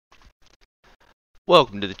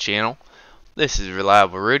Welcome to the channel. This is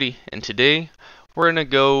Reliable Rudy, and today we're going to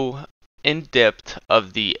go in depth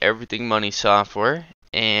of the Everything Money software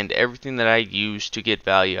and everything that I use to get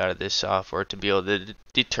value out of this software to be able to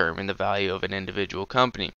determine the value of an individual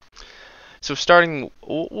company. So starting,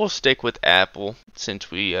 we'll stick with Apple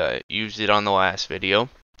since we used it on the last video.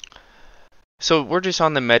 So we're just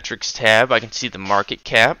on the metrics tab. I can see the market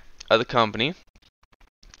cap of the company.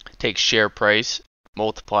 Take share price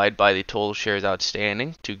multiplied by the total shares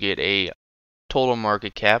outstanding to get a total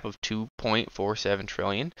market cap of 2.47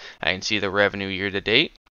 trillion. I can see the revenue year to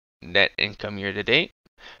date, net income year to date,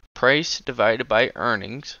 price divided by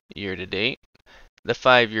earnings year to date, the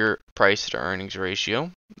 5-year price to earnings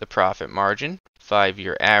ratio, the profit margin,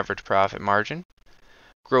 5-year average profit margin,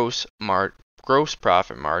 gross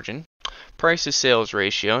profit margin, price to sales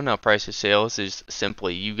ratio. Now price to sales is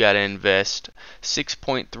simply you got to invest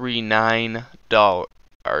 $6.39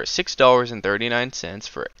 or $6.39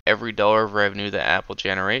 for every dollar of revenue that Apple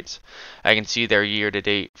generates. I can see their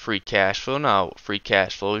year-to-date free cash flow. Now, free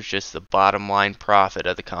cash flow is just the bottom line profit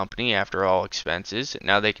of the company after all expenses.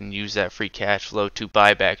 Now they can use that free cash flow to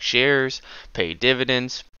buy back shares, pay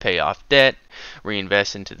dividends, pay off debt,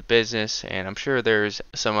 reinvest into the business, and I'm sure there's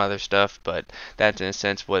some other stuff, but that's in a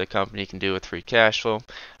sense what a company can do with free cash flow.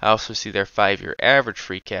 I also see their 5-year average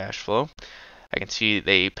free cash flow. I can see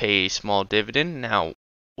they pay a small dividend. Now,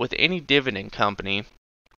 with any dividend company,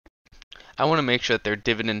 I want to make sure that their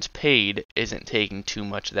dividends paid isn't taking too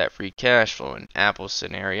much of that free cash flow. In Apple's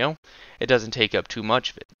scenario, it doesn't take up too much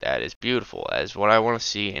of it. That is beautiful, as what I want to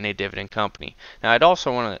see in a dividend company. Now, I'd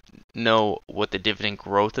also want to know what the dividend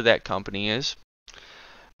growth of that company is,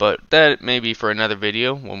 but that may be for another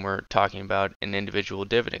video when we're talking about an individual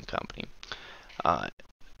dividend company.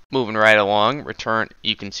 Moving right along,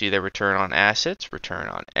 you can see their return on assets, return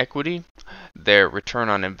on equity, their return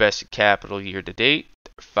on invested capital year to date,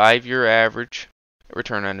 their 5-year average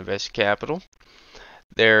return on invested capital,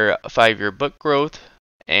 their 5-year book growth,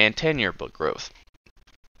 and 10-year book growth.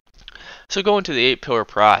 So going to the 8-pillar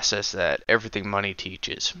process that Everything Money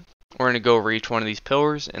teaches. We're going to go over each one of these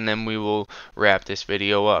pillars and then we will wrap this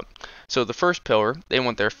video up. So the first pillar, they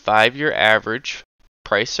want their 5-year average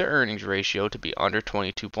price to earnings ratio to be under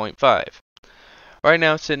 22.5. Right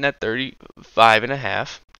now it's sitting at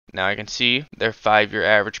 35.5. Now I can see their 5-year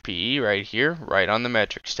average PE right here, right on the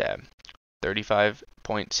metrics tab,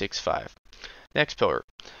 35.65. Next pillar,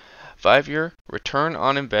 5-year return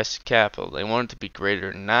on invested capital. They want it to be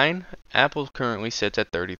greater than 9. Apple currently sits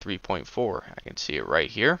at 33.4. I can see it right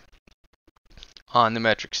here on the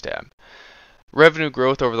metrics tab. Revenue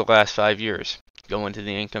growth over the last 5 years. Go into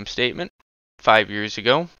the income statement. 5 years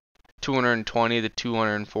ago, 220 to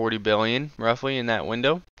 240 billion roughly in that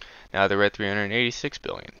window. Now they're at 386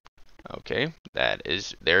 billion. Okay,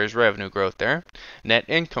 there's revenue growth there. Net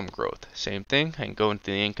income growth, same thing. I can go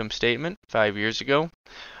into the income statement. 5 years ago,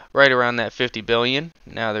 right around that 50 billion.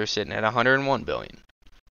 Now they're sitting at 101 billion.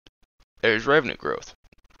 There's revenue growth.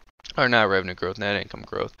 Or not revenue growth, net income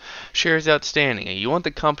growth. Shares outstanding. You want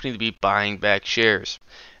the company to be buying back shares.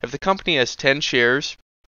 If the company has 10 shares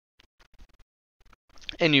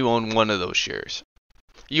and you own one of those shares,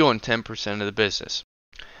 you own 10% of the business.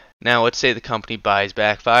 Now let's say the company buys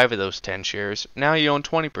back 5 of those 10 shares. Now you own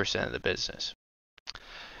 20% of the business.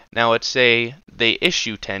 Now let's say they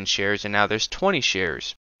issue 10 shares and now there's 20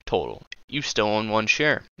 shares total. You still own 1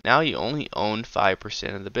 share. Now you only own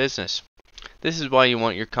 5% of the business. This is why you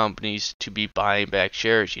want your companies to be buying back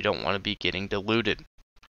shares. You don't want to be getting diluted.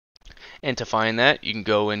 And to find that, you can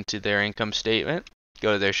go into their income statement,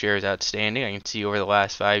 go to their shares outstanding. I can see over the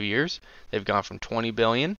last 5 years, they've gone from 20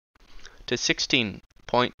 billion to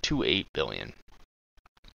 16.28 billion.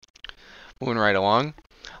 Moving right along,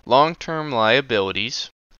 long-term liabilities,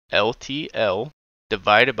 LTL,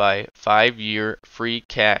 divided by 5-year free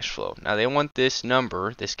cash flow. Now they want this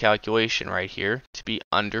number, this calculation right here, to be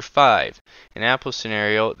under 5. In Apple's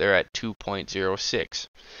scenario, they're at 2.06.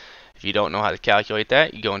 If you don't know how to calculate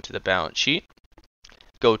that, you go into the balance sheet,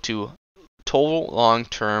 go to total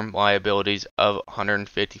long-term liabilities of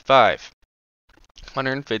 155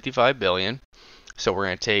 billion. So we're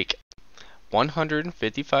going to take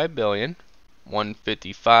 155 billion,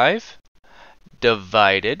 155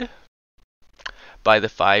 divided by the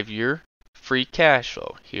 5-year free cash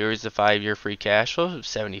flow. Here's the 5-year free cash flow of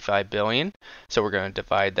 75 billion. So we're going to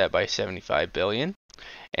divide that by 75 billion.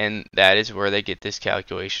 And that is where they get this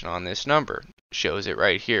calculation on this number. Shows it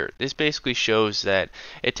right here. This basically shows that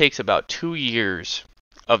it takes about 2 years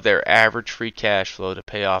of their average free cash flow to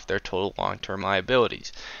pay off their total long-term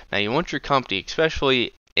liabilities. Now you want your company,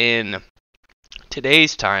 especially in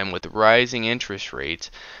Today's time with rising interest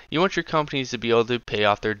rates, you want your companies to be able to pay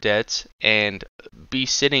off their debts and be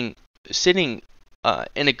sitting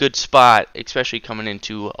in a good spot, especially coming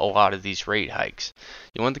into a lot of these rate hikes.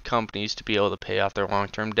 You want the companies to be able to pay off their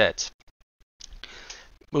long-term debts.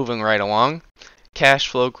 Moving right along, cash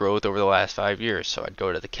flow growth over the last 5 years. So I'd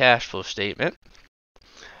go to the cash flow statement.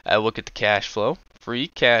 I look at the cash flow, free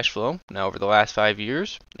cash flow. Now over the last 5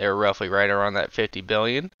 years, they were roughly right around that 50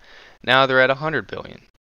 billion. Now they're at 100 billion,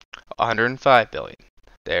 105 billion.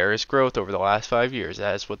 There is growth over the last 5 years.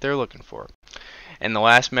 That is what they're looking for. And the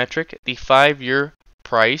last metric, the 5-year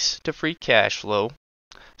price to free cash flow.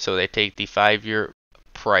 So they take the 5-year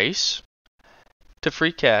price to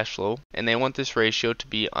free cash flow, and they want this ratio to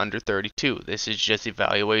be under 32. This is just a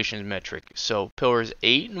valuation metric. So pillars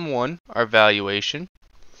 8 and 1 are valuation.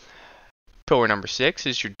 Pillar number 6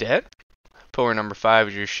 is your debt. Pillar number 5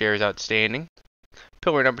 is your shares outstanding.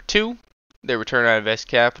 Pillar number 2, their return on invested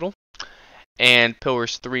capital. And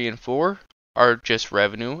pillars 3 and 4 are just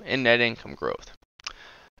revenue and net income growth.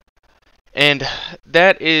 And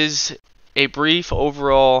that is a brief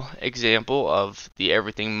overall example of the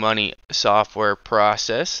Everything Money software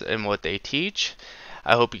process and what they teach.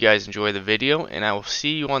 I hope you guys enjoy the video, and I will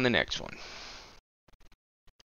see you on the next one.